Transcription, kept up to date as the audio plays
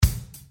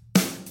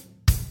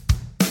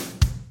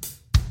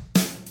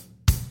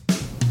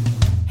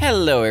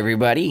Hello,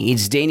 everybody.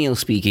 It's Daniel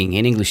speaking,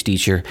 an English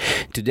teacher.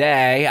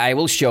 Today, I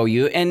will show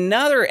you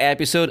another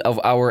episode of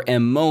our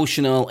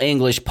Emotional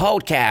English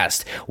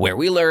podcast, where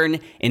we learn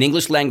an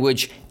English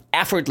language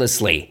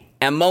effortlessly,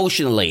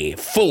 emotionally,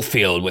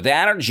 fulfilled with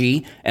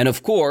energy, and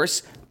of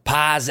course,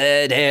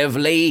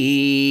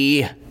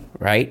 positively.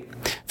 Right?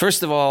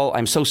 First of all,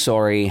 I'm so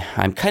sorry.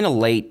 I'm kind of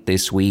late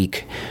this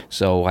week,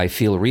 so I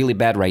feel really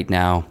bad right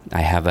now.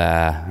 I have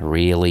a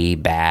really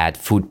bad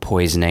food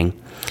poisoning.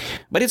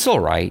 But it's all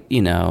right,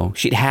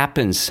 shit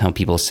happens, some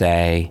people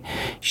say.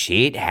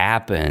 Shit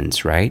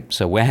happens, right?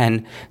 So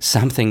when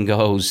something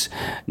goes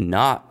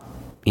not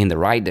in the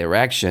right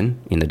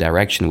direction, in the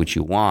direction which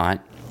you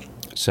want,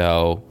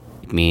 so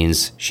it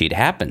means shit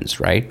happens,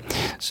 right?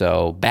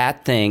 So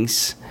bad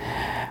things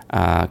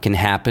can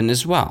happen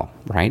as well,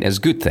 right? As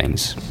good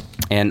things.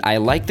 And I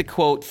like the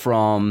quote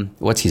from,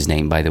 what's his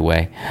name, by the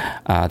way?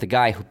 The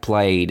guy who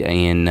played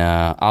in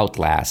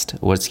Outlast.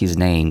 What's his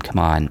name? Come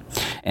on.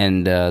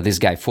 And this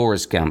guy,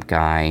 Forrest Gump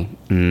guy,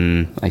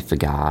 I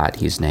forgot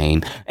his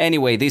name.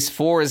 Anyway, this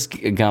Forrest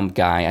Gump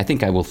guy, I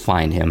think I will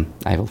find him.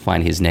 I will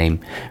find his name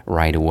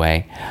right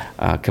away.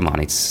 Come on,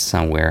 it's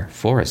somewhere.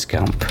 Forrest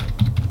Gump.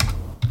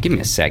 Give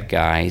me a sec,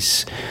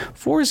 guys.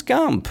 Forrest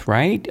Gump,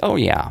 right? Oh,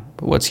 yeah.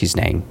 What's his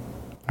name?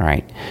 All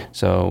right.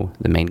 So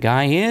the main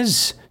guy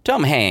is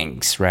Tom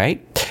Hanks,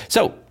 right?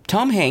 So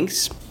Tom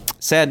Hanks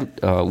said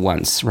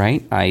once,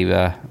 right?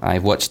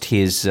 I've watched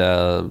his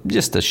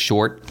just a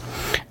short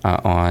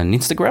on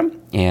Instagram,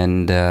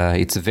 and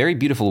it's very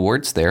beautiful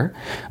words there.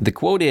 The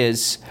quote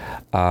is,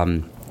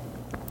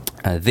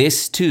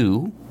 "This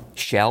too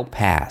shall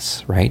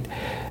pass," right?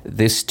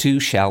 This too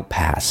shall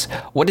pass.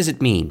 What does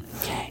it mean?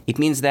 It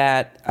means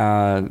that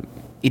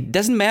it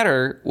doesn't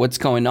matter what's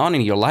going on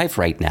in your life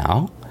right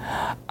now.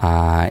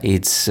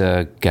 It's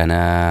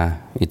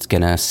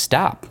gonna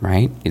stop,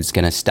 right? It's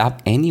gonna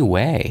stop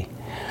anyway.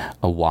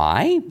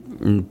 Why?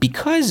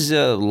 Because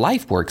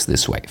life works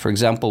this way. For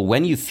example,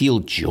 when you feel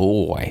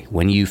joy,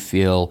 when you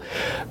feel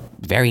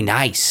very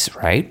nice,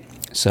 right?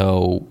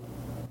 So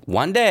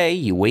one day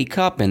you wake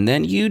up and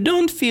then you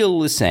don't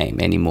feel the same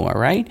anymore,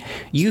 right?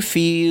 You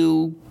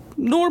feel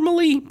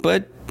normally,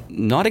 but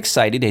not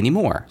excited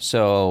anymore.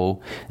 So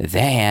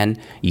then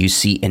you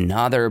see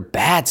another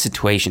bad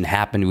situation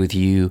happen with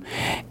you,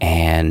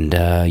 and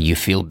you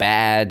feel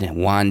bad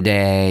 1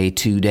 day,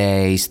 2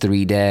 days,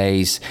 3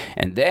 days,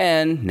 and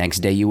then next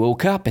day you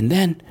woke up and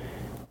then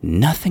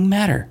nothing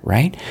mattered,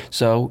 right?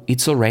 So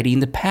it's already in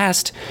the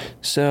past,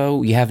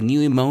 so you have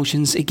new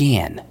emotions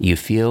again. You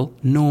feel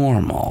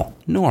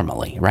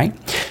normally, right?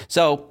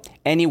 So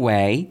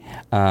anyway,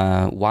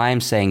 why I'm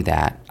saying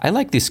that, I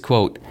like this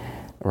quote,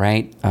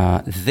 right?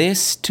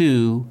 This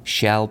too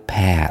shall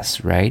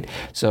pass, right?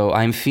 So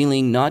I'm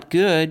feeling not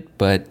good,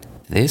 but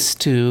this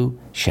too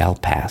shall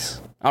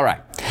pass. All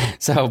right.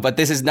 So, but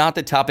this is not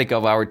the topic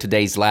of our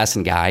today's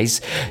lesson,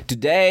 guys.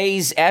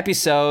 Today's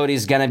episode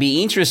is going to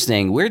be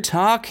interesting. We're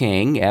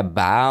talking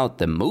about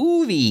the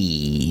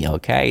movie,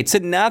 okay? It's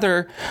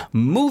another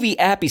movie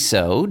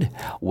episode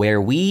where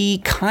we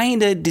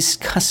kind of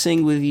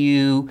discussing with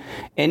you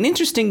an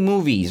interesting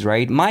movies,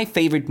 right? My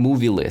favorite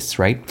movie lists,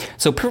 right?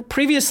 So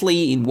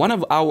previously in one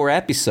of our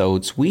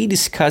episodes, we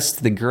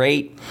discussed the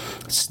great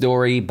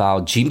story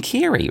about Jim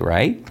Carrey,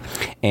 right?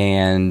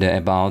 And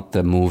about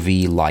the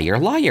movie Liar,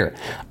 Liar.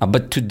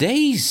 But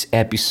today's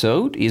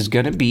episode is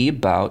going to be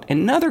about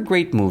another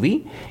great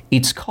movie.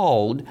 It's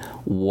called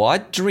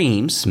What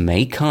Dreams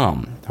May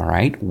Come, all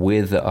right,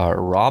 with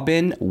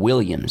Robin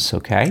Williams,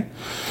 okay?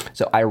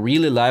 So I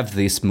really love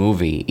this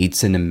movie.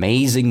 It's an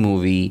amazing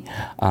movie.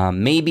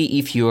 Maybe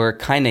if you're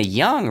kind of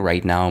young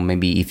right now,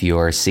 maybe if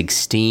you're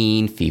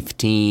 16,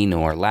 15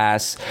 or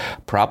less,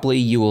 probably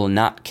you will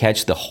not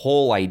catch the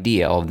whole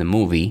idea of the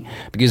movie,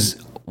 because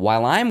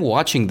while I'm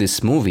watching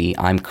this movie,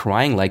 I'm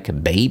crying like a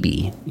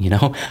baby.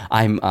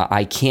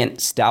 I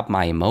can't stop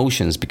my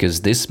emotions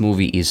because this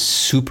movie is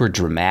super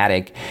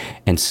dramatic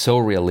and so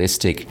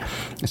realistic.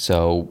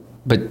 So,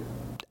 but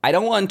I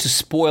don't want to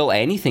spoil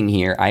anything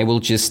here. I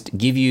will just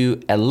give you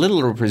a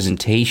little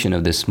representation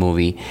of this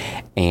movie.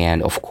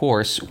 And of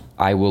course,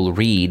 I will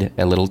read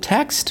a little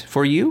text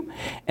for you.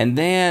 And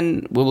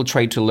then we will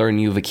try to learn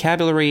new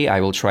vocabulary. I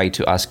will try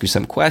to ask you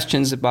some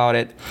questions about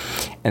it.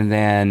 And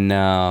then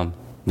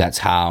that's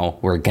how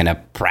we're going to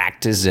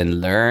practice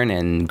and learn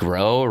and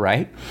grow,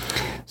 right?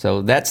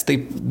 So that's the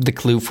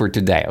clue for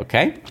today,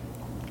 okay?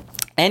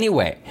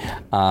 Anyway,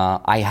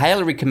 I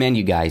highly recommend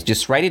you guys,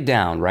 just write it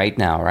down right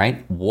now,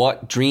 right?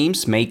 What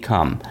Dreams May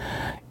Come.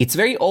 It's a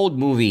very old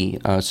movie,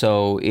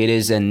 so it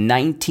is a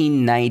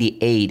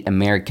 1998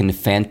 American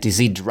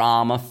fantasy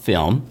drama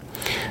film.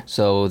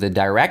 So the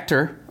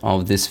director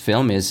of this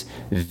film is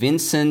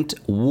Vincent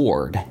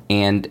Ward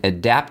and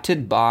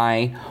adapted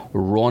by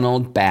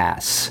Ronald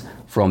Bass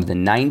from the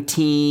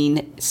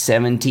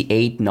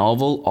 1978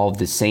 novel of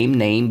the same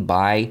name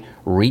by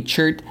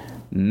Richard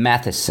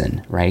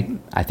Matheson, right?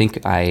 I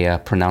think I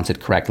pronounced it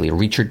correctly,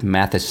 Richard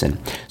Matheson.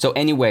 So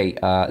anyway,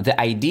 the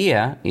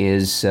idea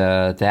is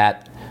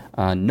that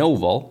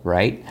novel,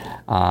 right?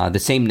 The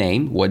same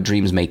name, What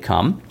Dreams May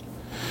Come.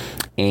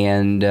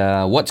 And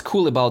what's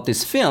cool about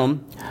this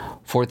film,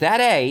 for that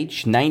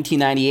age,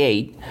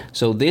 1998,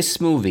 so this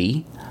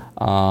movie,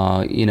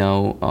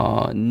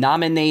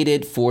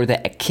 nominated for the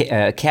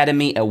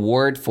Academy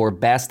Award for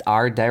Best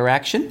Art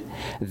Direction,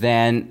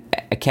 then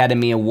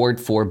Academy Award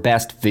for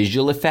Best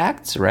Visual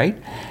Effects,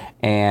 right?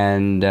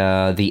 And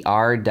the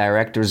Art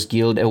Directors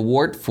Guild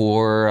Award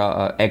for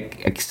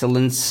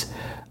excellence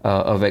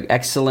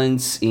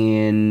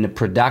in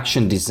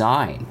production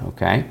design.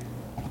 Okay,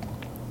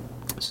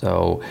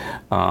 so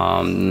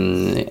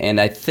and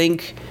I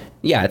think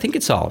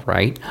it's all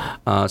right.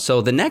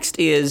 So the next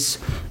is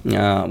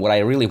what I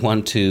really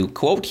want to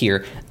quote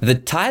here. The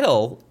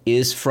title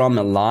is from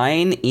a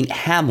line in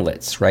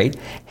Hamlet's, right?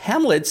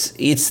 Hamlet's,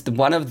 it's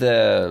one of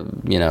the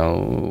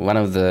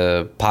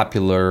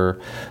popular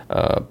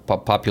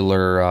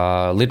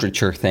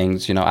literature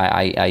things.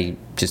 I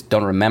just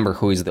don't remember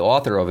who is the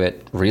author of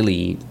it.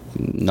 Really,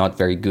 not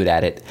very good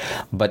at it,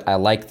 but I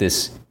like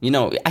this.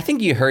 I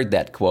think you heard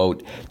that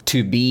quote,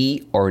 "To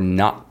be or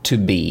not to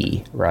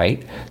be,"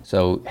 right?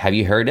 So have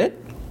you heard it?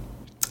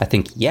 I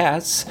think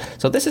yes.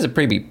 So this is a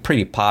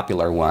pretty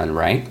popular one,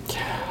 right?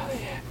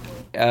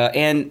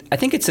 And I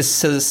think it's a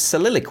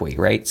soliloquy,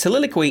 right?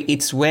 Soliloquy,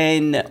 it's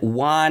when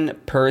one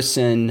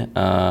person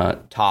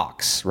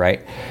talks,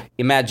 right?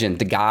 Imagine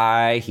the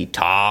guy, he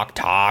talk.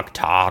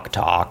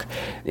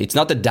 It's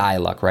not the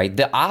dialogue, right?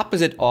 The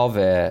opposite of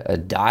a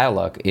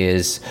dialogue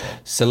is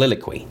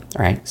soliloquy,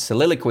 right?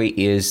 Soliloquy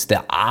is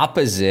the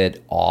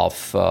opposite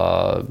of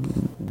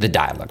the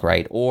dialogue,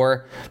 right?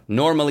 Or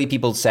normally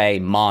people say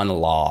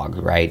monologue,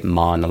 right?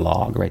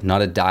 Monologue, right?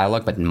 Not a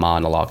dialogue, but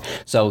monologue.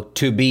 So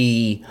to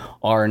be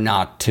or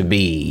not to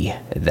be,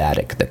 that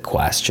the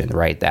question,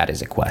 right? That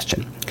is a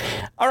question.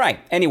 All right.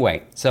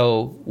 Anyway,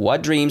 so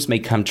what dreams may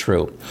come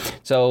true?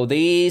 So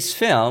this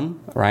film,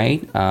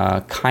 right,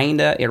 kind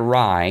of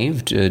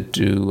arrived to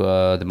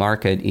the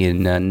market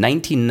in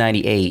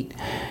 1998.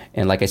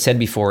 And like I said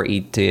before,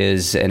 it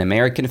is an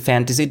American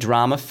fantasy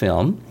drama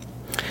film.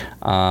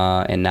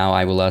 And now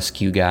I will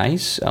ask you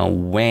guys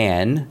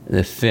when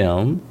the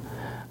film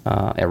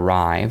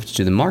arrived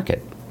to the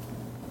market.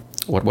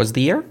 What was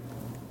the year?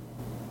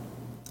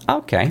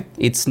 Okay,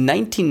 it's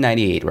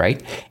 1998,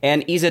 right?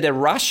 And is it a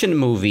Russian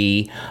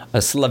movie, a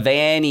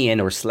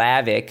Slovenian or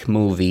Slavic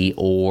movie,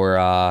 or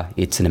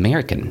it's an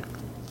American?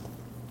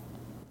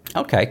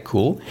 Okay,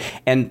 cool.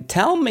 And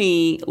tell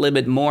me a little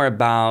bit more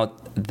about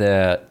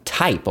the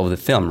type of the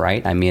film,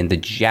 right? I mean,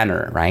 the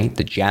genre, right?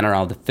 The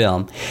genre of the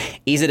film.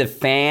 Is it a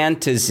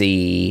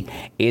fantasy?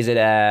 Is it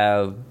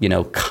a,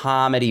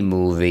 comedy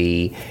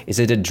movie? Is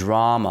it a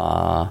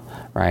drama,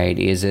 right?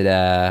 Is it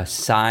a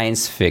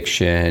science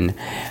fiction?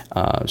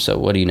 So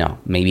what do you know?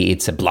 Maybe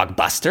it's a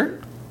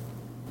blockbuster?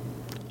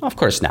 Of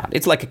course not.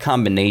 It's like a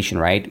combination,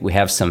 right? We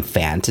have some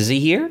fantasy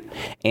here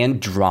and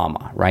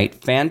drama, right?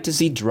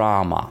 Fantasy,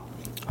 drama.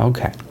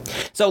 Okay.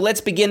 So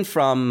let's begin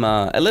from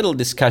a little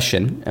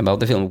discussion about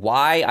the film.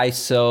 Why I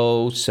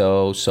so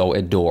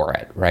adore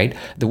it, right?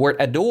 The word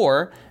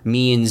adore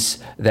means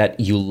that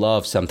you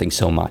love something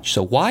so much.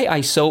 So why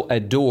I so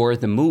adore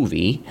the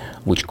movie,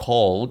 which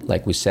called,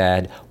 like we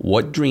said,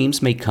 What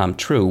Dreams May Come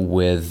True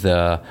with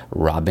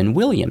Robin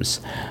Williams.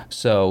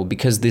 So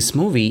because this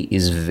movie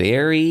is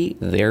very,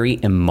 very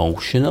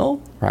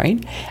emotional,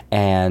 right?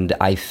 And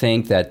I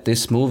think that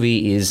this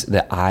movie is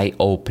the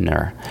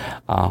eye-opener.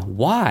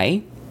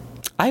 Why?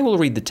 I will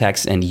read the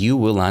text and you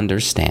will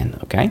understand,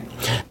 okay?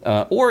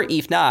 Or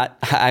if not,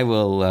 I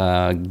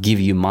will give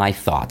you my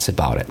thoughts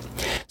about it.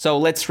 So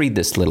let's read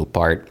this little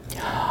part.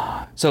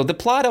 So the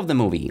plot of the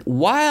movie,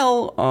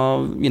 while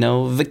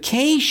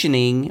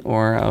vacationing,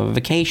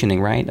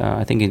 right?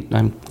 I think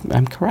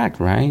I'm correct,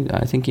 right?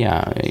 I think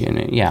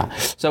yeah.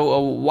 So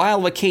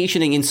while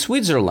vacationing in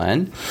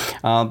Switzerland,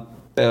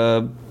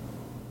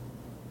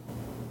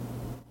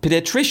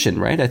 pediatrician,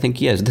 right? I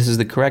think, yes, this is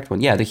the correct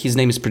one. Yeah, his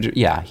name is,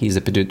 he's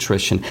a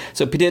pediatrician.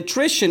 So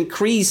pediatrician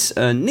Chris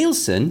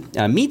Nielsen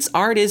meets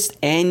artist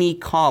Annie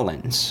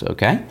Collins,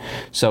 okay?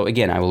 So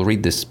again, I will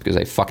read this because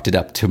I fucked it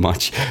up too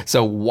much.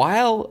 So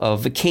while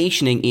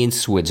vacationing in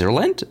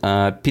Switzerland,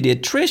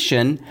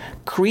 pediatrician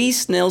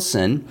Chris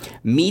Nielsen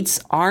meets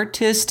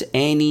artist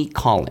Annie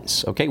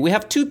Collins, okay? We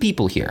have two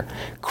people here.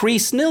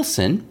 Chris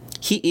Nielsen,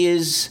 he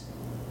is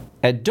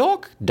a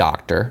dog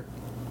doctor.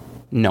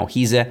 No,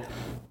 he's a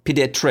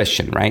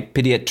pediatrician, right?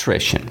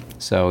 Pediatrician.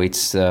 So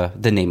it's the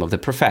name of the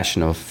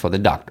profession for the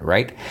doctor,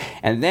 right?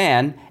 And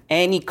then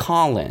Annie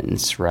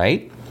Collins,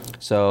 right?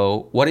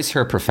 So what is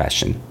her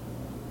profession?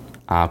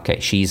 Okay,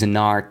 she's an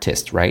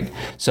artist, right?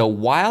 So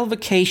while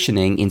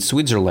vacationing in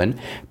Switzerland,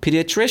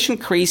 pediatrician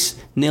Chris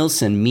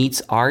Nielsen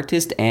meets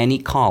artist Annie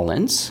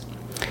Collins.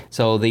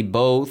 So they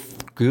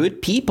both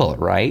good people,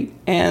 right?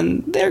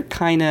 And they're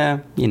kind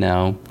of,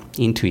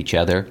 into each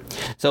other.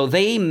 So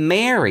they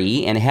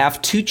marry and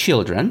have two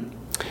children.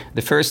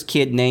 The first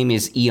kid name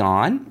is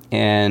Ian,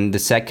 and the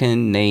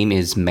second name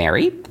is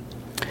Mary.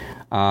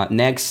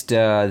 Next,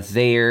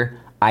 their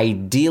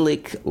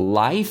idyllic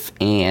life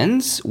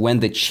ends when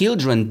the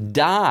children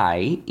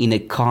die in a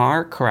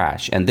car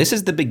crash. And this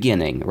is the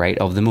beginning, right,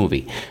 of the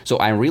movie. So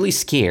I'm really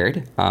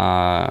scared.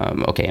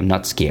 Okay, I'm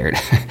not scared.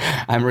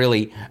 I'm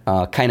really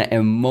kind of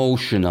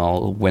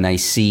emotional when I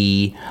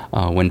see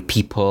when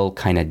people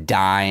kind of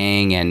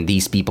dying and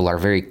these people are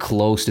very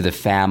close to the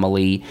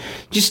family.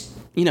 Just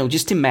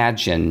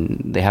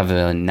imagine they have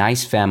a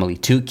nice family,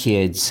 2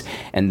 kids,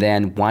 and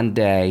then one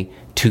day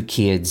 2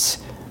 kids,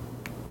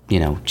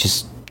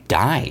 just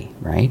die,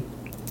 right?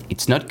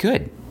 It's not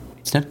good.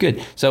 It's not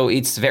good. So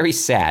it's very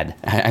sad.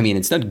 I mean,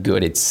 it's not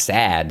good. It's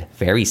sad.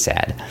 Very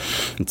sad.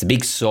 It's a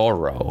big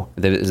sorrow.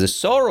 The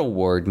sorrow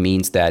word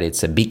means that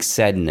it's a big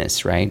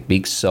sadness, right?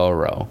 Big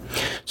sorrow.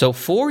 So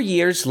 4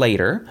 years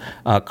later,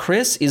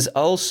 Chris is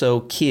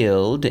also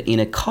killed in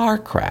a car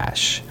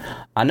crash,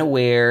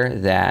 unaware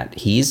that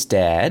he's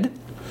dead.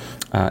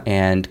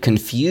 And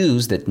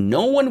confused that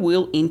no one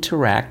will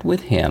interact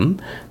with him,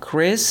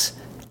 Chris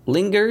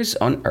lingers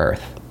on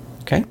Earth.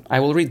 Okay, I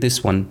will read this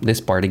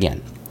part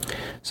again.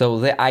 So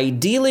the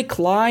idyllic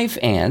life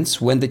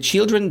ends when the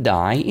children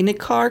die in a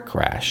car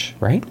crash,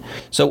 right?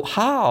 So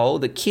how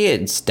the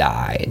kids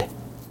died?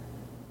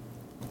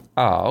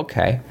 Oh,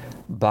 okay.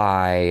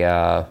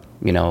 By,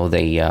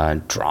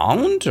 they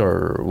drowned,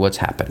 or what's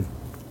happened?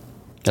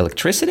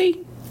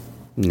 Electricity?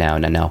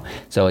 No.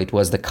 So it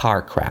was the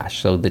car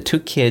crash. So the 2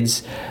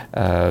 kids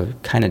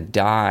kind of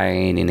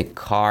died in a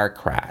car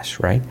crash,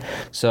 right?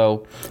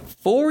 So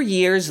 4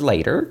 years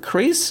later,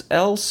 Chris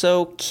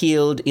also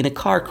killed in a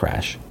car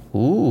crash.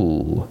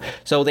 Ooh.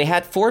 So they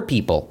had 4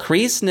 people: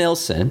 Chris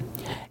Nielsen,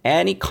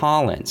 Annie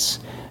Collins,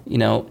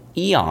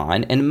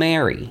 Ian and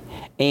Mary.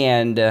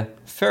 And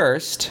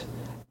first,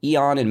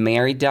 Ian and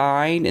Mary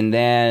died, and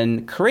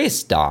then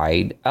Chris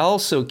died,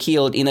 also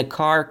killed in a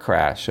car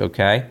crash,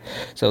 okay?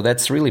 So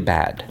that's really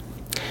bad.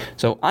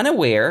 So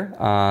unaware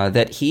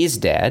that he is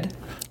dead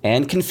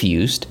and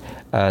confused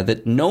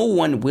that no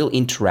one will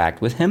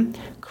interact with him,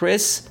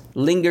 Chris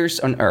lingers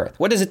on Earth.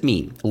 What does it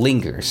mean?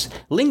 Lingers.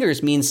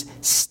 Lingers means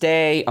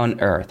stay on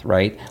Earth,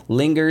 right?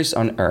 Lingers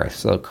on Earth.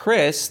 So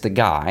Chris, the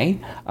guy,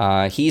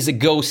 he's a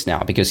ghost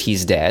now because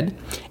he's dead,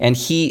 and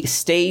he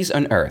stays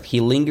on Earth. He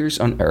lingers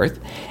on Earth,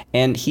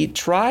 and he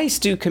tries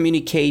to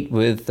communicate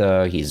with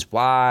his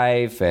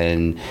wife,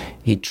 and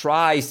he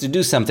tries to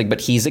do something,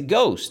 but he's a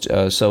ghost.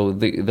 So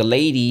the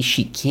lady,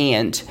 she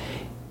can't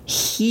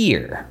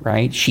hear,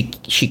 right?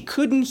 She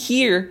couldn't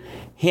hear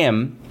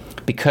him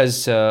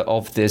because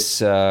of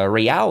this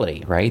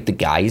reality, right? The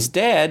guy is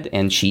dead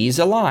and she's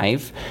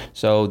alive.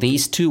 So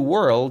these 2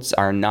 worlds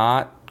are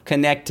not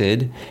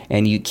connected,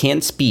 and you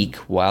can't speak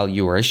while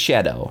you're a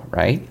shadow,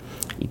 right?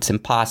 It's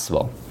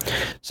impossible.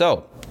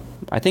 So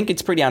I think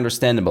it's pretty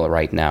understandable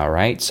right now,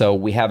 right? So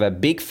we have a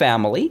big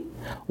family.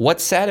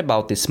 What's sad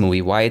about this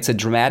movie? Why it's a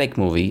dramatic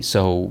movie?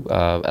 So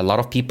a lot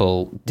of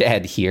people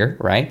dead here,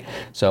 right?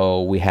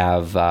 So we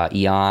have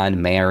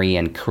Ian, Mary,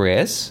 and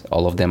Chris.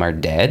 All of them are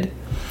dead.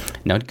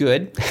 Not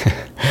good.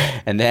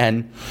 And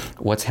then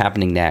what's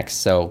happening next?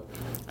 So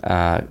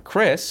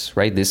Chris,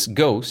 right, this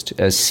ghost,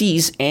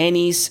 sees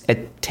Annie's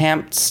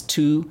attempts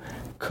to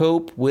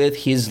cope with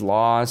his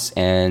loss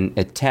and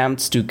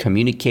attempts to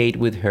communicate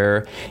with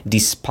her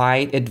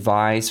despite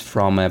advice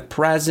from a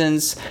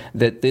presence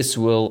that this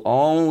will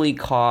only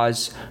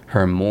cause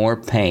her more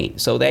pain.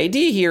 So the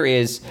idea here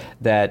is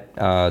that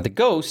the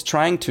ghost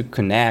trying to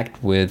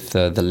connect with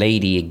the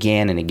lady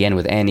again and again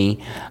with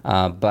Annie,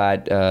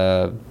 but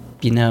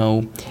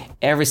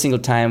every single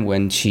time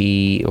when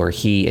she or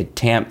he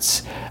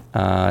attempts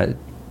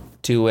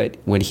to it,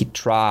 when he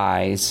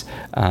tries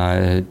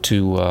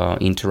to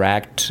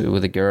interact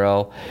with a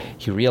girl,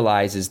 he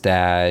realizes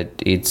that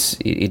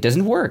it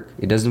doesn't work.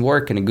 It doesn't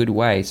work in a good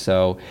way.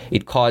 So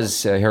it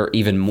causes her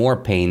even more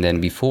pain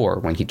than before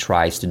when he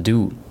tries to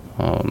do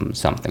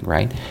something,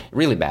 right?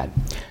 Really bad.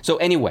 So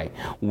anyway,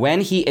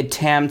 when he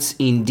attempts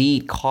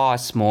indeed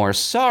cause more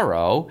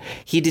sorrow,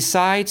 he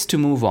decides to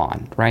move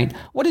on, right?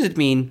 What does it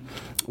mean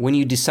when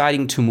you're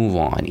deciding to move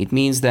on? It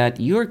means that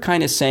you're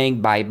kind of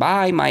saying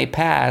bye-bye my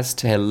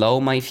past,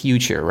 hello my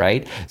future,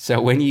 right?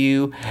 So when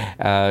you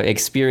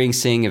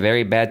experiencing a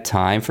very bad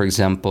time, for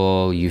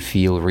example, you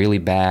feel really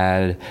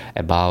bad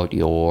about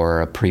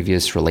your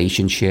previous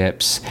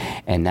relationships,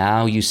 and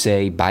now you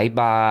say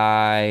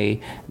bye-bye,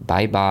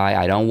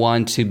 I don't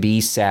want to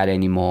be sad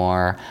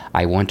anymore,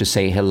 I want to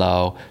say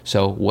hello.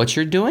 So what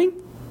you're doing?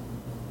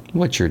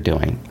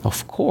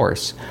 Of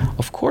course,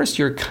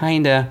 you're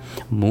kind of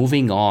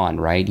moving on,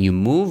 right? You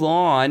move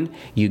on,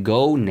 you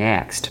go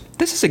next.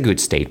 This is a good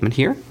statement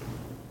here.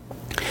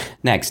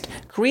 Next,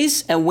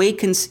 Chris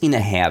awakens in a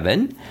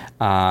heaven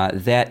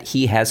that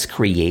he has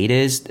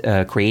created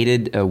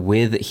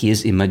with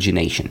his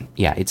imagination.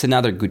 Yeah, it's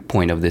another good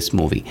point of this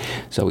movie.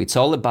 So it's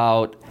all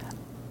about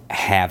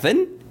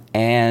heaven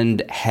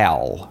and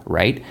hell,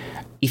 right?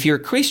 if you're a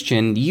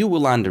Christian, you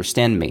will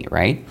understand me,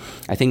 right?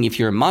 I think if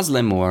you're a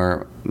Muslim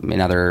or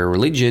another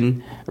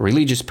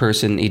religious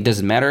person, it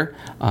doesn't matter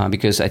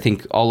because I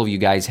think all of you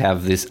guys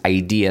have this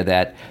idea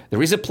that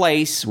there is a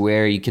place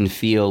where you can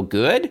feel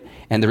good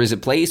and there is a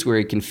place where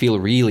you can feel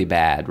really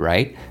bad,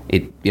 right?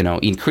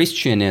 In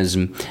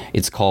Christianism,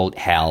 it's called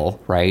hell,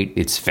 right?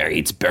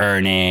 It's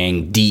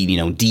burning,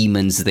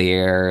 demons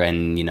there,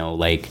 and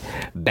like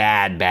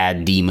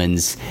bad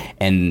demons,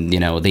 and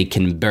they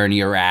can burn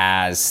your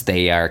ass.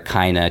 They are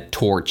kind of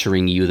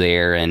torturing you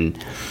there, and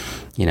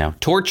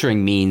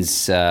torturing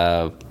means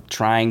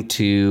trying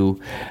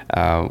to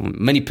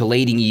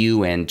manipulating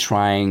you and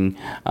trying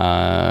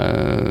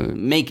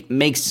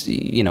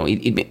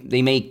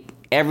they make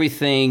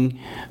everything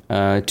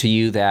to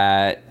you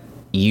that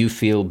you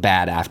feel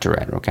bad after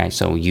it. Okay,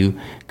 so you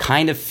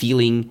kind of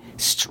feeling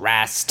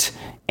stressed,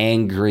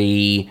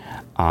 angry.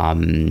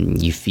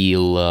 You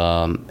feel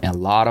a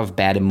lot of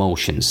bad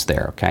emotions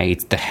there, okay?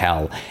 It's the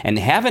hell. And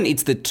heaven,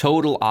 it's the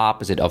total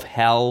opposite of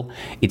hell.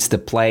 It's the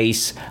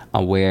place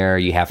where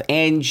you have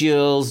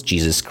angels,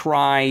 Jesus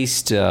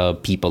Christ,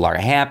 people are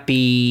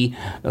happy,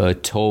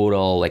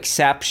 total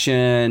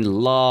exception,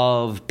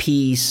 love,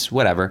 peace,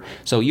 whatever.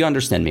 So you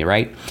understand me,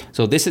 right?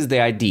 So this is the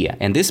idea.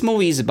 And this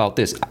movie is about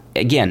this.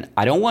 Again,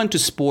 I don't want to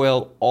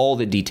spoil all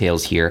the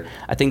details here.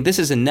 I think this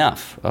is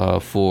enough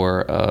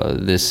for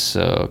this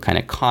kind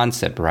of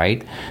concept,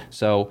 right?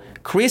 So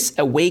Chris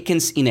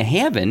awakens in a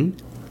heaven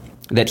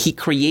that he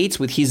creates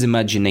with his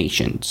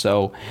imagination.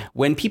 So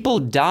when people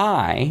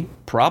die,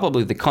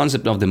 probably the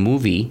concept of the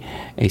movie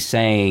is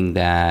saying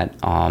that,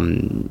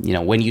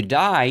 when you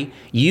die,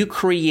 you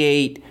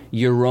create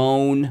your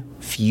own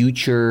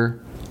future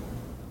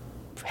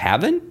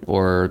heaven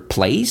or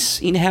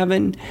place in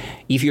heaven.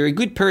 If you're a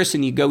good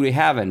person, you go to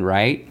heaven,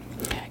 right?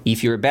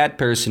 If you're a bad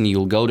person,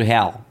 you'll go to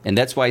hell. And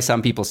that's why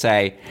some people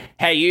say,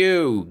 hey,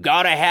 you,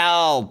 go to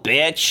hell,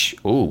 bitch.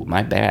 Oh,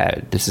 my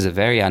bad. This is a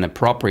very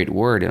inappropriate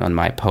word on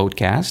my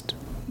podcast.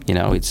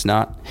 It's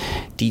not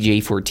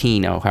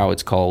DJ-14 or how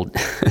it's called.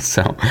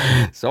 So,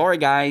 sorry,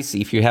 guys.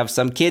 If you have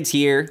some kids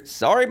here,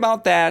 sorry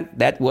about that.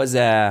 That was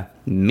a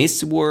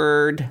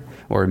misword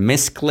or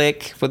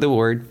misclick for the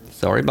word.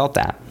 Sorry about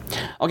that.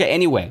 Okay,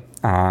 anyway,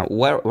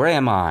 where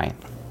am I?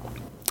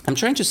 I'm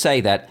trying to say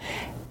that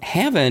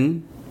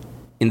heaven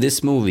in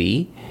this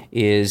movie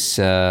is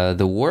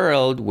the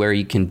world where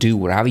you can do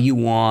whatever you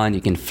want.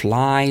 You can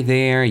fly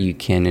there. You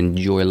can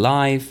enjoy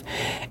life.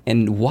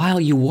 And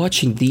while you're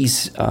watching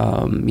these,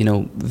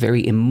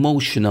 very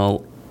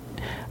emotional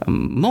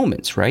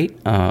moments, right?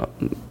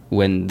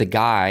 When the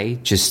guy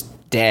just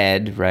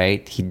dead,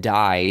 right? He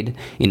died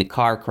in a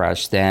car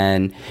crash.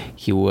 Then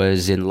he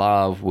was in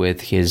love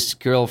with his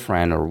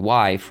girlfriend or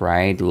wife,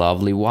 right?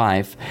 Lovely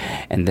wife.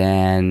 And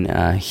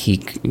then he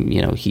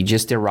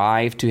just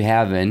arrived to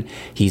heaven.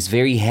 He's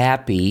very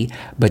happy,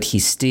 but he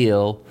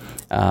still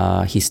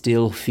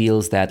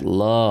feels that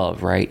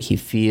love, right? He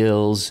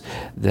feels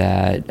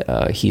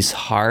that his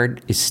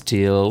heart is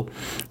still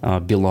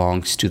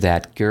belongs to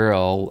that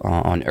girl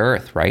on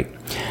earth, right?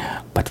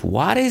 But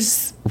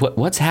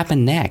what's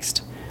happened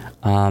next?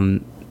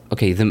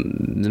 Okay, the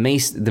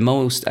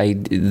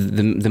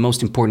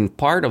most important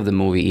part of the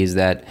movie is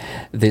that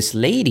this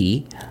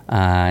lady,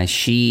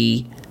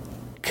 she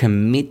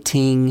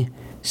committing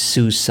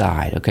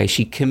suicide. Okay,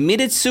 she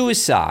committed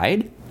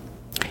suicide,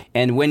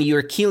 and when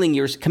you're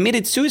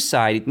committed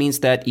suicide, it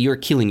means that you're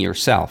killing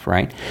yourself,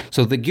 right?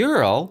 So the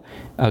girl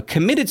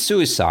committed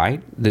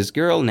suicide. This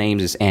girl named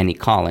is Annie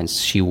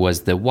Collins. She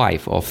was the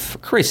wife of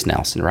Chris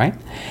Nelson, right?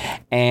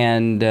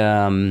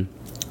 And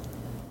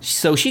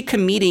so she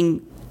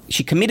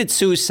committed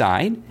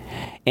suicide,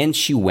 and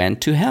she went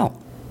to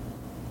hell.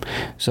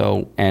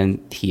 So,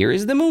 and here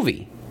is the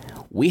movie.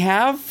 We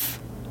have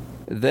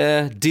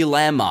the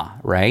dilemma,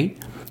 right?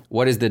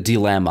 What is the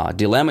dilemma?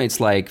 Dilemma, it's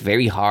like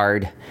very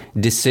hard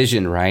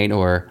decision, right?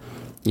 Or,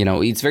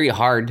 it's very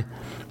hard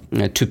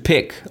to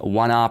pick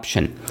one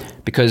option.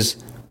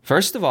 Because,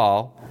 first of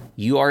all,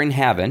 you are in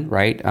heaven,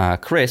 right?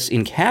 Chris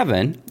in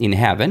heaven,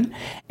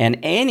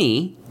 and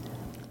Annie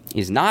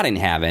is not in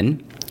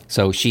heaven.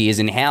 So she is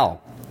in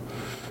hell.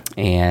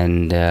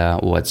 And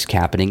what's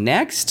happening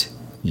next?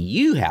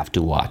 You have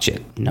to watch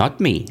it, not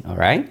me, all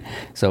right?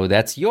 So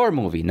that's your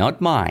movie,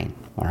 not mine,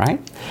 all right?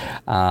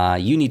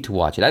 You need to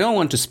watch it. I don't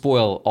want to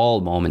spoil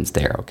all moments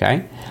there,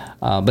 okay?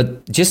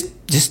 But just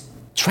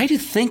try to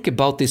think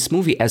about this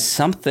movie as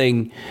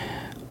something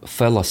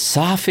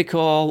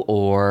philosophical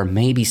or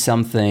maybe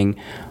something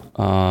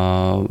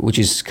which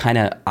is kind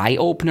of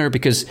eye-opener,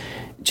 because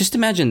just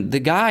imagine the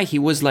guy, he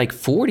was like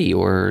 40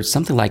 or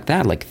something like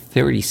that, like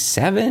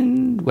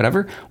 37,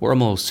 whatever, or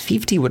almost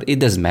 50, it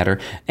doesn't matter.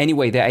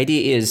 Anyway, the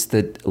idea is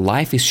that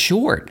life is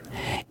short,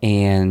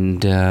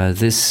 and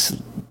this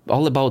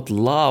all about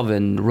love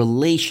and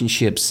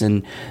relationships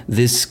and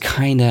this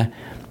kind of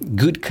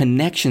good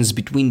connections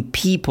between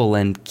people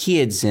and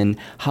kids, and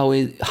how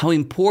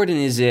important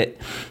is it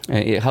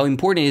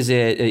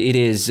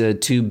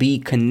to be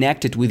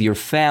connected with your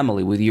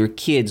family, with your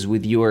kids,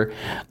 with your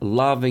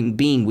loving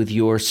being, with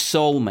your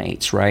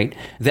soulmates, right?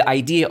 The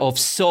idea of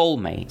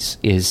soulmates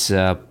is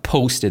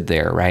posted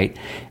there, right?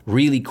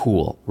 Really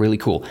cool, really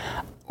cool.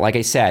 Like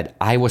I said,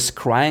 I was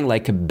crying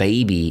like a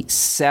baby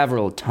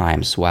several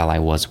times while I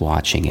was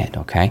watching it,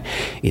 okay?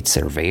 It's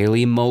a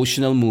very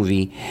emotional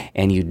movie,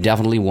 and you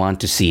definitely want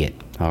to see it,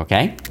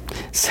 okay?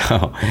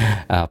 So,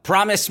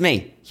 promise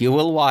me you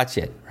will watch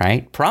it,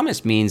 right?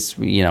 Promise means,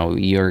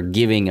 you're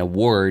giving a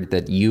word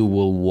that you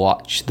will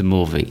watch the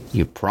movie.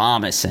 You're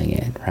promising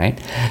it, right?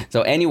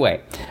 So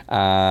anyway,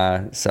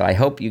 so I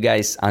hope you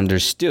guys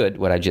understood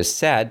what I just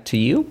said to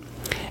you.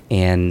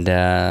 And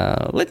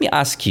let me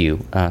ask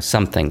you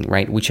something,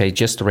 right, which I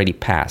just already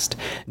passed.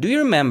 Do you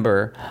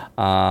remember,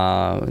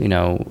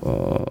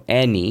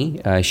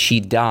 Annie,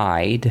 she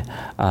died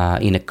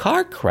in a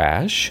car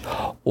crash,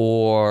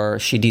 or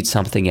she did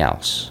something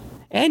else?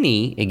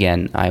 Annie,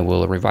 again, I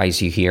will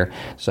revise you here.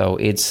 So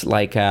it's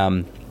like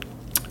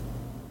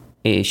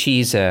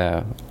she's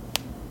a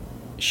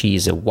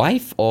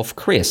wife of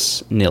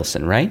Chris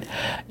Nielsen, right?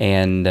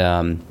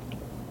 And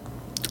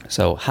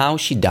so how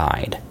she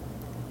died.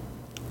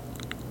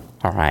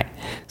 All right.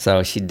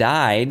 So she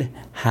died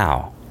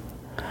how?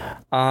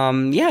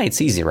 Yeah,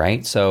 it's easy,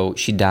 right? So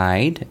she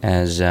died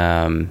as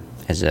a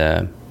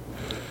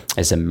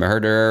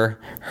murderer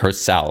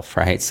herself,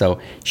 right?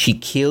 So she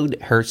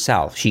killed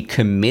herself. She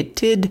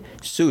committed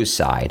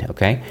suicide,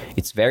 okay?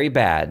 It's very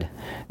bad.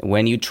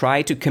 When you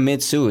try to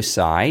commit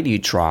suicide, you're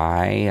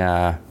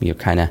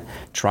kind of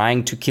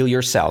trying to kill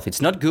yourself.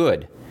 It's not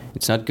good.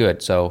 It's not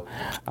good. So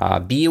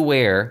be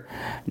aware.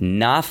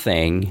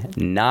 Nothing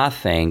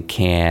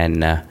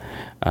can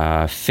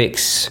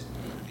fix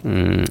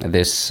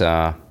this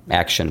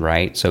action,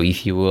 right? So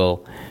if you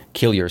will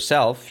kill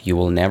yourself, you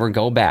will never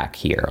go back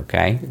here,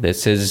 okay?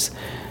 This is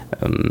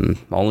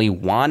only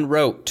one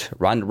route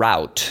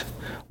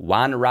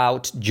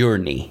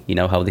journey. You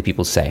know how the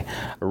people say.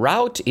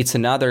 Route, it's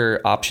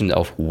another option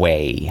of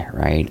way,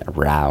 right?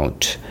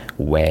 Route,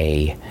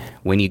 way.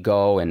 When you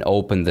go and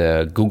open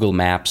the Google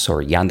Maps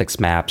or Yandex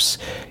Maps,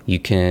 you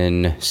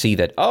can see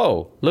that,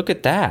 oh, look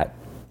at that.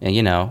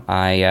 And,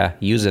 I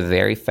use a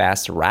very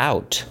fast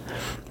route,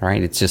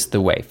 right? It's just the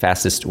way,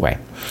 fastest way.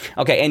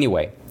 Okay,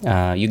 anyway,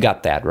 you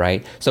got that,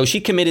 right? So she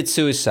committed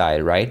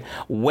suicide, right?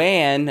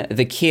 When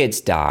the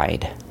kids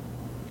died.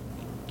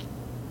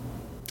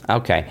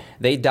 Okay,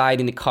 they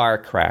died in a car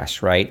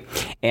crash, right?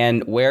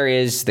 And where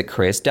is the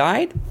Chris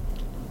died?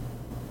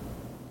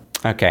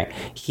 Okay,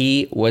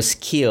 he was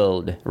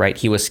killed, right?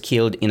 He was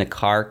killed in a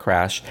car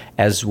crash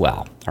as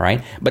well, all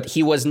right? But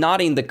he was not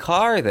in the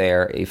car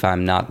there, if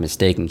I'm not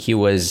mistaken. He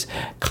was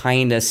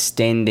kind of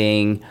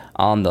standing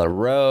on the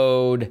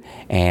road,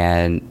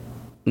 and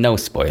no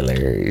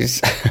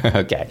spoilers.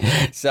 Okay,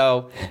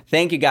 so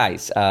thank you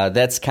guys.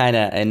 That's kind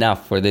of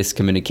enough for this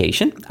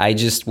communication. I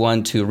just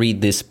want to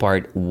read this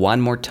part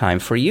one more time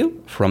for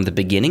you from the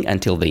beginning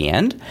until the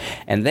end.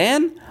 And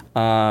then,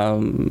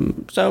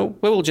 so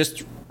we will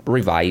just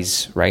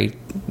revise, right,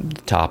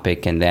 the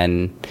topic, and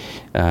then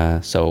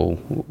so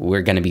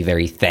we're going to be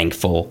very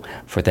thankful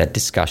for that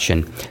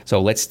discussion.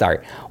 So let's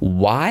start.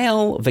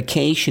 While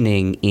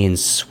vacationing in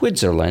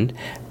Switzerland,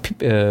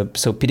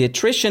 so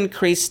pediatrician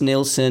Chris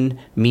Nielsen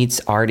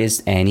meets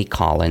artist Annie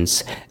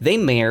Collins. They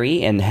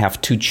marry and have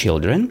 2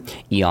 children,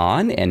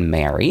 Jan and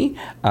Mary.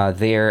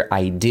 Their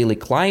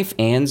idyllic life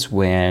ends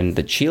when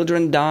the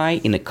children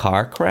die in a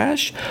car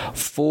crash.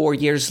 4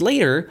 years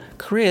later,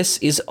 Chris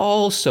is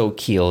also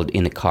killed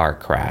in a car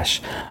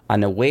crash.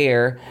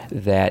 Unaware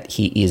that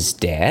he is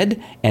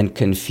dead and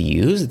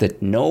confused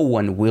that no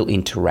one will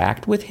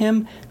interact with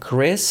him,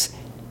 Chris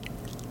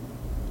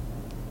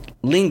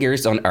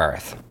lingers on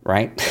Earth,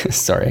 right?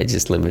 Sorry, I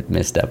just a little bit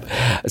messed up.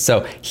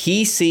 So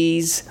he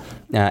sees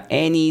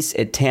Annie's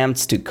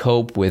attempts to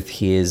cope with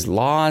his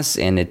loss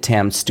and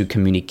attempts to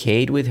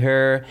communicate with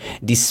her,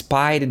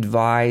 despite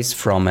advice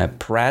from a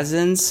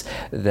presence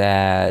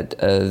that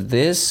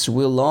this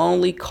will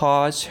only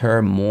cause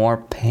her more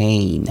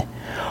pain.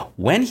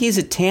 When his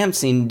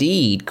attempts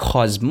indeed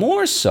cause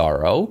more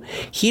sorrow,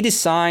 he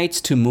decides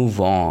to move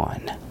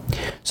on.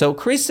 So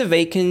Chris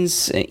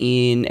awakens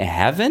in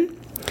heaven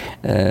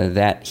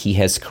that he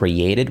has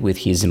created with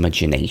his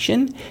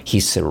imagination.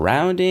 His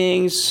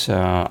surroundings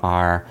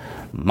are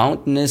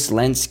mountainous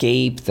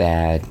landscape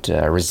that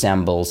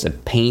resembles a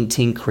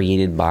painting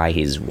created by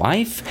his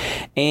wife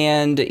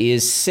and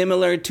is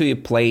similar to a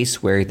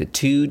place where the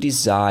two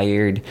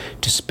desired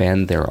to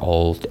spend their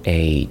old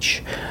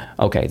age.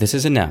 Okay, this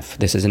is enough.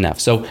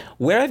 So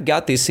where I've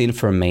got this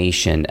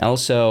information,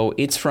 also,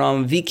 it's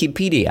from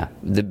Wikipedia,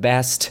 the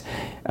best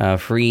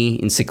free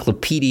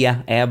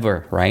encyclopedia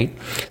ever, right?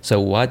 So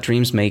What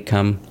Dreams May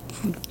Come,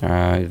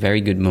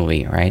 very good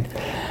movie, right?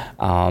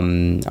 All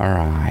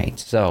right,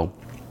 so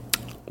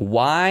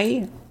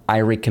why I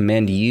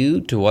recommend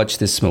you to watch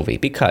this movie?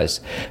 Because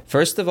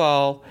first of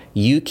all,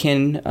 it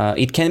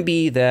can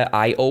be the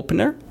eye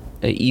opener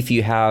if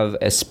you have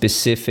a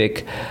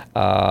specific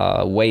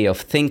way of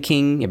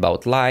thinking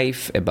about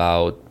life,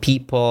 about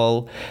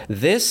people,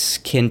 this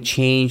can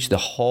change the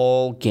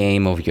whole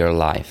game of your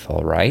life,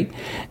 all right?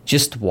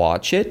 Just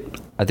watch it.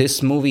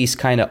 This movie is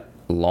kind of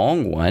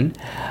long one,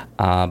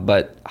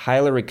 but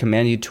highly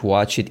recommend you to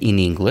watch it in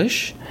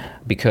English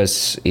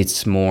because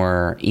it's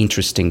more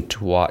interesting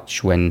to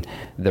watch when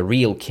the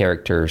real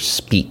character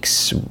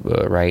speaks,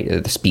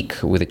 right? Speak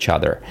with each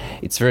other.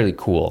 It's really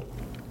cool.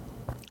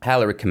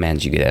 Highly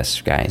recommend you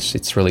this, guys.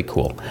 It's really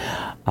cool.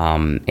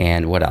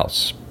 And what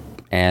else?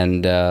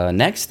 And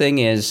next thing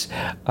is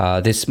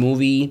this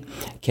movie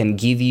can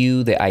give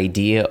you the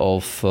idea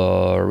of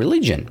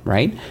religion,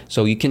 right?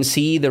 So you can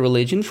see the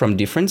religion from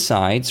different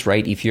sides,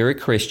 right? If you're a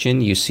Christian,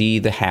 you see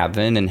the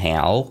heaven and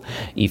hell.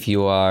 If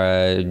you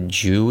are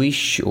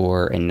Jewish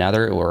or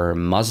another or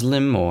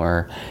Muslim,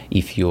 or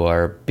if you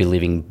are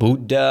believing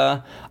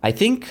Buddha, I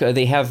think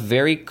they have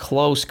very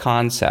close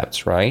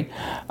concepts, right?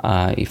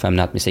 If I'm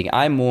not mistaken.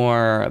 I'm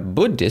more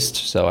Buddhist,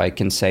 so I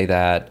can say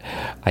that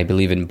I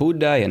believe in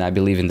Buddha and I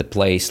believe in the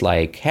place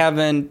like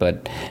heaven,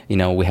 but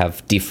we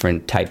have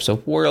different types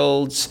of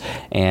worlds,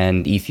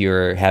 and if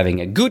you're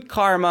having a good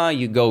karma,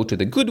 you go to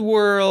the good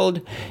world.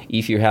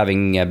 If you're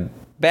having a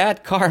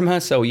bad karma,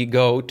 so you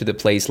go to the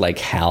place like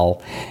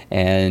hell,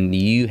 and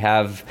you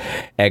have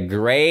a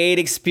great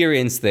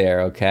experience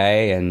there,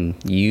 okay? And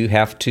you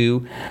have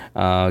to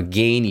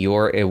gain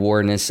your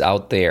awareness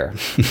out there.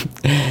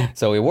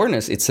 So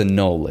awareness, it's a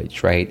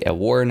knowledge, right?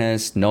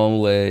 Awareness,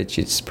 knowledge,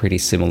 it's pretty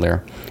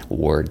similar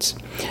words.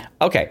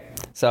 Okay,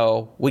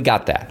 so we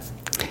got that.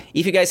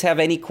 If you guys have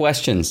any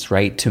questions,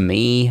 right, to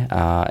me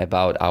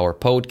about our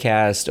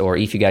podcast, or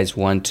if you guys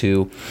want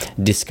to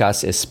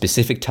discuss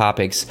specific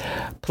topics,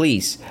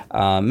 please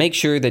make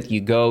sure that you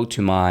go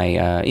to my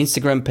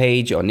Instagram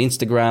page on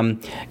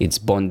Instagram. It's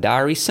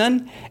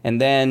Bondarison,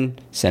 and then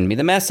send me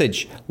the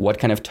message. What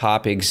kind of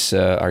topics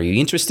are you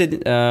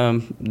interested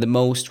the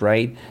most,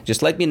 right?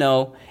 Just let me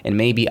know, and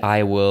maybe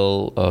I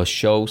will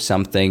show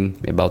something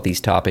about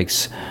these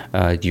topics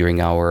during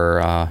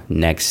our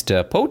next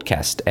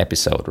podcast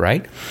episode,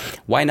 right?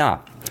 Why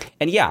not?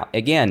 And yeah,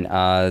 again,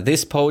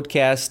 this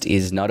podcast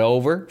is not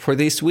over for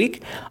this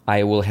week.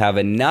 I will have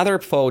another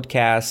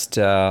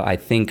podcast, I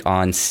think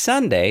on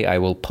Sunday. I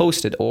will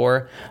post it,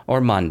 or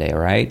Monday,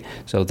 right?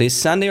 So this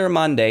Sunday or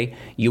Monday,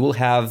 you will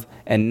have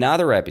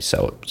another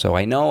episode. So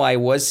I know I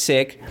was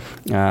sick,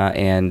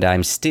 and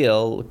I'm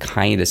still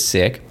kind of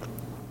sick.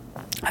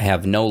 I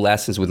have no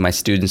lessons with my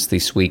students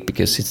this week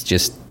because it's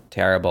just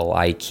terrible.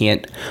 I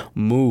can't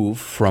move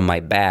from my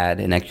bed,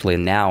 and actually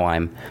now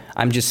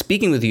I'm just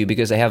speaking with you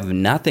because I have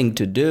nothing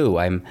to do.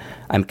 I'm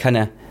kind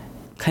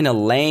of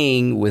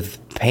laying with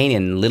pain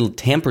and little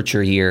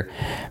temperature here,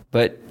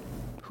 but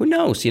who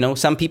knows?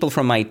 Some people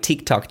from my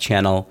TikTok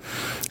channel,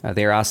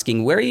 they're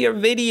asking, where are your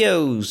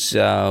videos?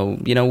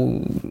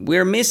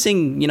 We're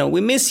missing,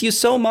 we miss you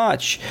so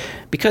much,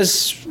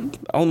 because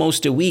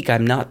almost a week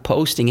I'm not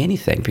posting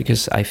anything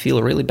because I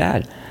feel really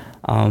bad.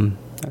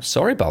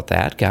 Sorry about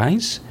that,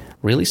 guys.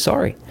 Really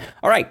sorry.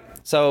 All right,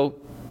 so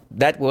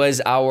that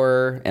was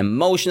our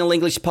Emotional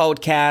English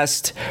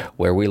podcast,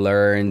 where we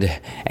learned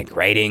a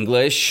great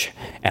English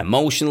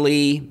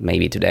emotionally.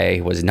 Maybe today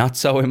was not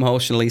so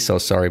emotionally, so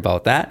sorry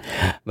about that.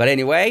 But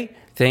anyway,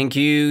 thank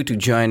you to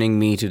joining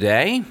me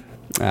today.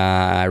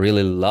 I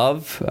really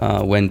love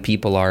when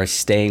people are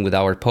staying with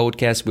our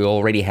podcast. We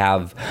already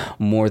have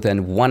more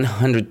than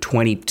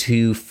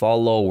 122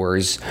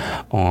 followers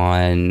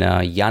on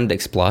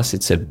Yandex Plus.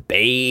 It's a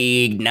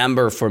big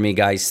number for me,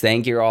 guys.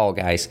 Thank you all,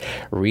 guys.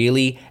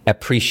 Really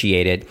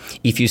appreciate it.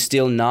 If you're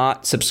still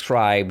not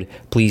subscribed,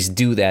 please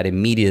do that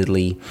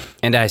immediately.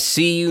 And I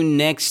see you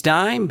next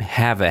time.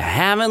 Have a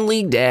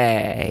heavenly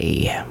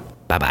day.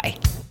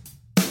 Bye-bye.